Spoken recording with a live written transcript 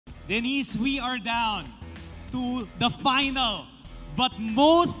Denise, we are down to the final but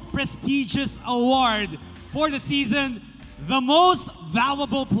most prestigious award for the season, the Most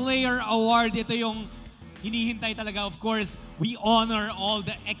Valuable Player Award. Ito yung hinihintay talaga. Of course, we honor all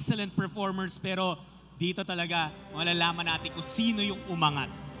the excellent performers, pero dito talaga malalaman natin kung sino yung umangat.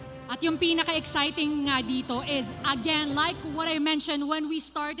 At yung pinaka-exciting nga dito is, again, like what I mentioned when we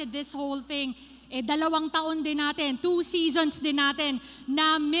started this whole thing, 2 taon din natin, 2 seasons din natin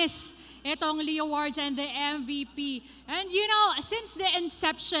na miss itong Lee Awards and the MVP. And you know, since the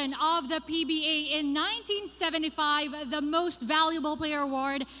inception of the PBA in 1975, the Most Valuable Player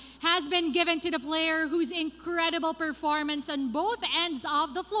Award has been given to the player whose incredible performance on both ends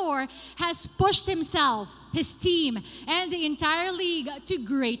of the floor has pushed himself, his team, and the entire league to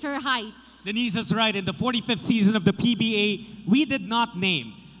greater heights. Denise is right. In the 45th season of the PBA, we did not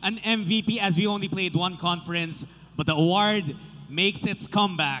name an MVP as we only played one conference, but the award makes its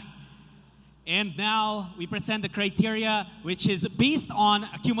comeback. And now, we present the criteria, which is based on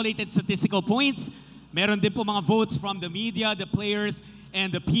accumulated statistical points. Meron din po mga votes from the media, the players,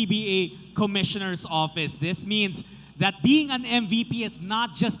 and the PBA Commissioner's Office. This means that being an MVP is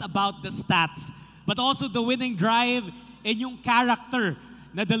not just about the stats, but also the winning drive and yung character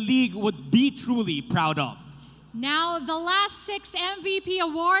na the league would be truly proud of. Now, the last 6 MVP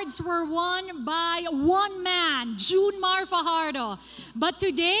awards were won by one man, Junmar Fajardo. But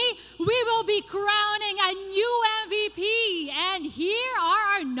today, we will be crowning a new MVP. And here are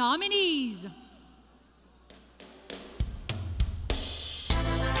our nominees.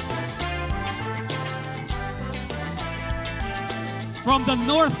 From the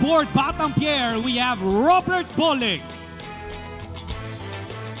Northport Batampierre, we have Robert Boling.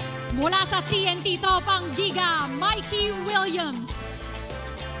 Mula sa TNT Topang Giga, Mikey Williams.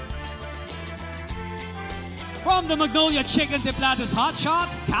 From the Magnolia Chicken Templados Hot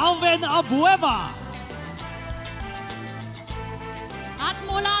Shots, Calvin Abueva. At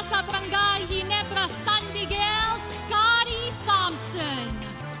mula sa Barangay Ginebra, San Miguel, Scottie Thompson.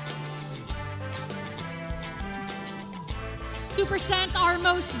 To present our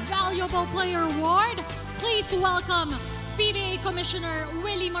Most Valuable Player Award, please welcome PBA Commissioner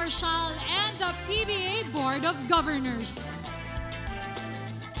Willie Marshall and the PBA Board of Governors.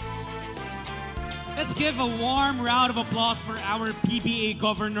 Let's give a warm round of applause for our PBA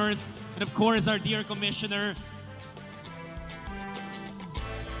governors and of course our dear Commissioner.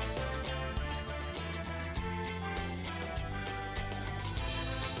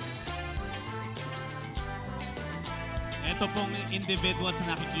 Ito pong individuals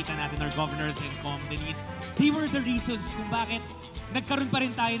na nakikita natin, our governors and Denise, they were the reasons kung bakit nagkaroon pa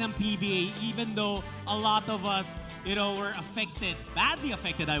rin tayo ng PBA even though a lot of us, you know, were affected, badly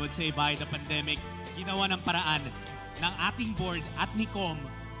affected I would say, by the pandemic. Ginawa ng paraan ng ating board at ni Com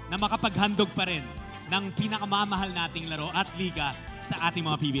na makapaghandog pa rin ng pinakamamahal nating laro at liga sa ating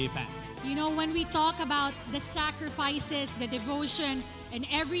mga PBA fans. You know, when we talk about the sacrifices, the devotion, and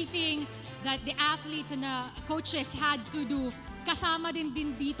everything that the athletes and the coaches had to do, kasama din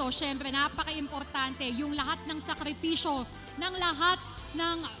dito, syempre, napaka-importante yung lahat ng sakripisyo ng lahat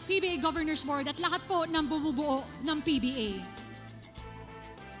ng PBA Governors Board at lahat po ng bumubuo ng PBA.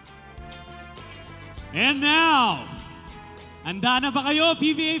 And now, handa na ba kayo,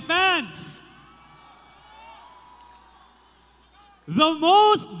 PBA fans? The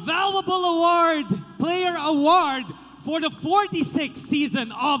Most Valuable Award, Player Award for the 46th season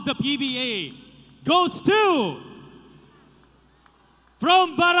of the PBA goes to,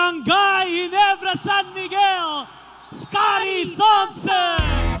 from Barangay Ginebra, San Miguel, Scottie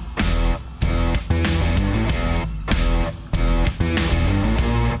Thompson!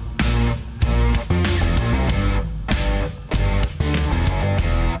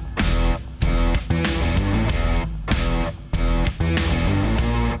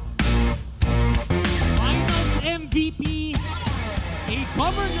 Finals MVP, a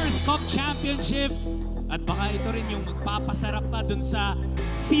Governor's Cup Championship, at baka ito rin yung magpapasarap pa dun sa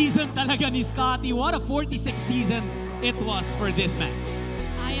season talaga ni Scottie. What a 46th season it was for this man.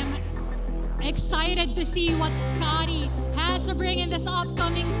 I am excited to see what Scottie has to bring in this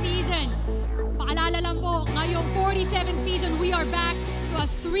upcoming season. Paalala lang po, ngayong 47th season, we are back to a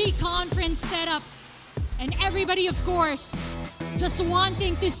 3-conference setup. And everybody, of course, just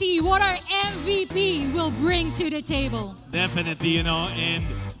wanting to see what our MVP will bring to the table. Definitely, you know, and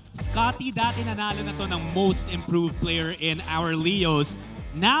Scottie dati nanalo na to ng most improved player in our Leos.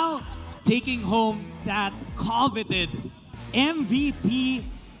 Now, taking home that coveted MVP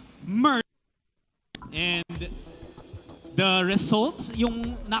merch. And the results,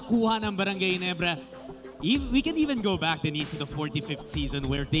 yung nakuha ng Barangay Ginebra, We can even go back, Denise, to the 45th season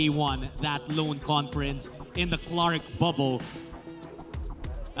where they won that lone conference in the Clark bubble.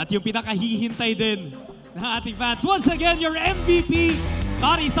 At yung pinakahihintay din ng ating fans. Once again, your MVP,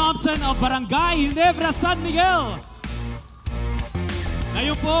 Scottie Thompson of Barangay Ginebra, San Miguel.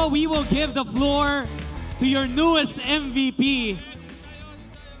 Ngayon po, we will give the floor to your newest MVP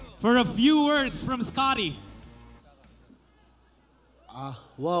for a few words from Scottie.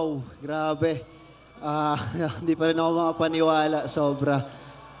 Wow, grabe. Hindi pa rin ako makapaniwala, sobra.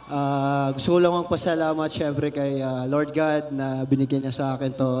 Gusto ko lang magpasalamat syempre kay Lord God na binigyan niya sa akin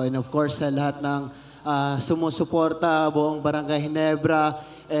to. And of course, sa lahat ng sumusuporta, buong Barangay Ginebra,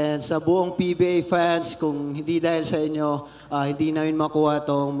 and sa buong PBA fans, kung hindi dahil sa inyo, hindi namin makuha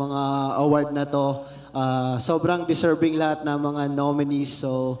tong mga award na to. Sobrang deserving lahat ng mga nominees.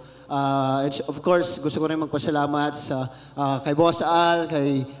 So, of course, gusto ko rin magpasalamat sa kay Boss Al,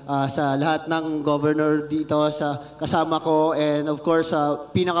 sa lahat ng governor dito, sa kasama ko, and of course, sa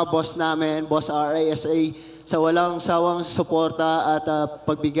pinaka-boss namin, Boss RASA, sa walang sawang suporta at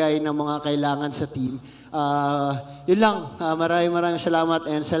pagbigay ng mga kailangan sa team. Yun lang, maraming salamat,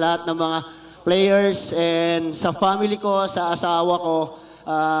 and sa lahat ng mga players and sa family ko, sa asawa ko,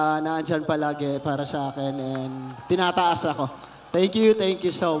 na andyan palagi para sa akin, and tinataas ako. Thank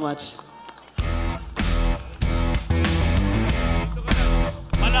you so much.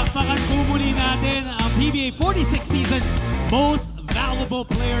 Palakpakan po muli natin ang PBA 46 season most valuable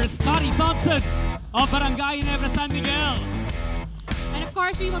player, Scottie Thompson of Barangay Ginebra, San Miguel. And of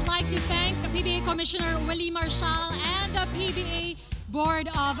course, we would like to thank the PBA Commissioner Willie Marshall and the PBA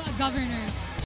Board of Governors.